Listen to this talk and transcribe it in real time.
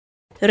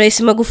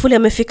Rais Magufuli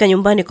amefika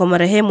nyumbani kwa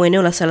marehemu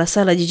eneo la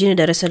Salasala jijini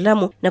Dar es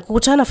Salaam na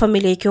kukutana na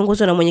familia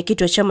ikiongozwa na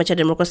Mwenyekiti wa Chama cha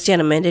Demokrasia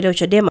na Maendeleo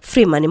Chadema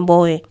Freeman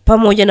Mbowe.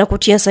 Pamoja na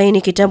kutia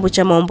saini kitabu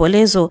cha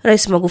maombolezo,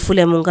 Rais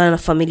Magufuli ameungana na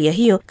familia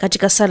hiyo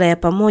katika sala ya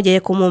pamoja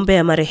ya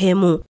kumwombea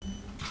marehemu.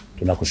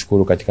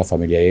 Tunakushukuru katika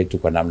familia yetu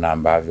kwa namna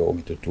ambavyo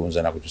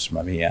umetutunza na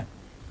kutusimamia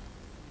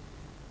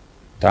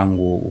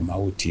tangu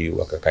umauti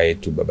wa kaka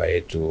yetu, baba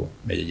yetu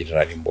Meja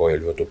Jenerali Mbowe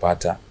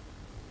uliotupata,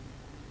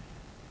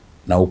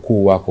 na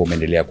ukuu wako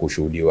umeendelea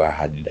kushuhudiwa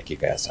hadi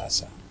dakika ya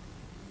sasa.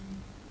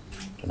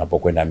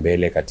 Tunapokwenda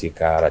mbele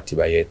katika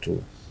ratiba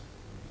yetu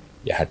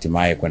ya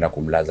hatimaye kwenda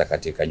kumlaza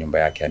katika nyumba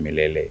yake ya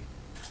milele,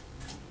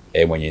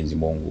 Mwenyezi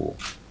Mungu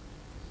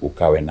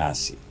ukawe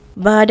nasi.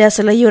 Baada ya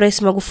sala hiyo,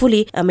 Rais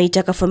Magufuli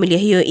ameitaka familia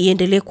hiyo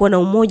iendelee kuwa na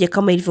umoja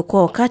kama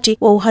ilivyokuwa wakati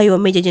wa uhai wa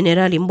Meja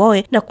Jenerali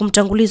Mbowe na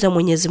kumtanguliza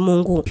Mwenyezi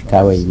Mungu.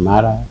 Kawe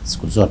imara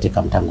siku zote,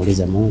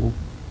 kamtangulize Mungu,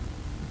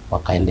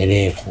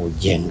 wakaendelee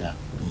kujenga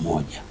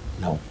umoja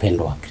na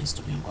upendo wa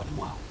Kristo miongoni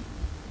mwao,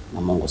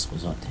 na Mungu siku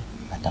zote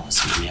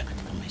atawasimamia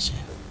katika maisha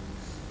yao.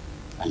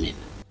 Amen.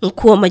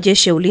 Mkuu wa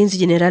majeshi ya ulinzi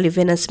Jenerali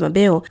Venance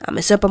Mabeo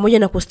amesema pamoja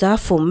na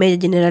kustaafu, Meja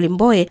Jenerali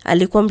Mbowe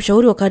alikuwa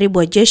mshauri wa karibu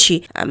wa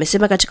jeshi.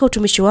 Amesema katika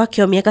utumishi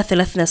wake wa miaka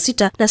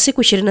 36 na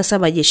siku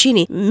 27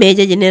 jeshini,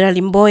 Meja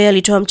Jenerali Mbowe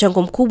alitoa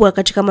mchango mkubwa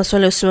katika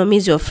masuala ya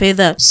usimamizi wa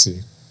fedha.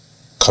 Si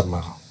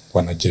kama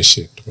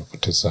wanajeshi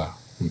tumepoteza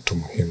mtu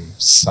muhimu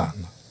sana.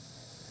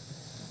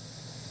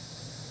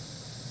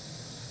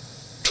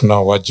 Tuna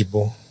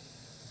wajibu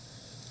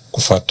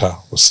kufuata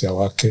usia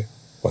wake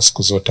wa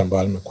siku zote ambao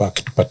amekuwa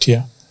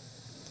akitupatia.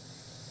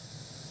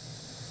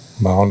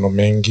 Maono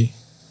mengi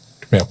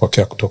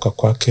tumeyapokea kutoka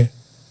kwake.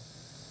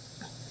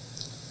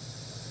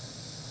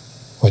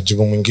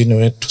 Wajibu mwingine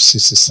wetu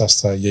sisi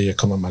sasa, yeye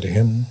kama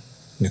marehemu,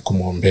 ni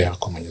kumwombea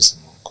kwa Mwenyezi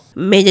Mungu.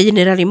 Meja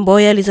Jenerali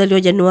Mbowe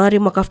alizaliwa Januari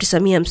mwaka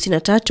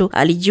 1953,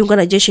 alijiunga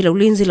na Jeshi la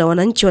Ulinzi la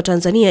Wananchi wa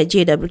Tanzania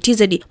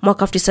JWTZ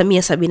mwaka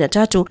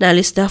 1973 na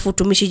alistaafu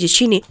utumishi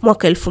jeshini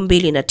mwaka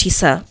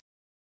 2009.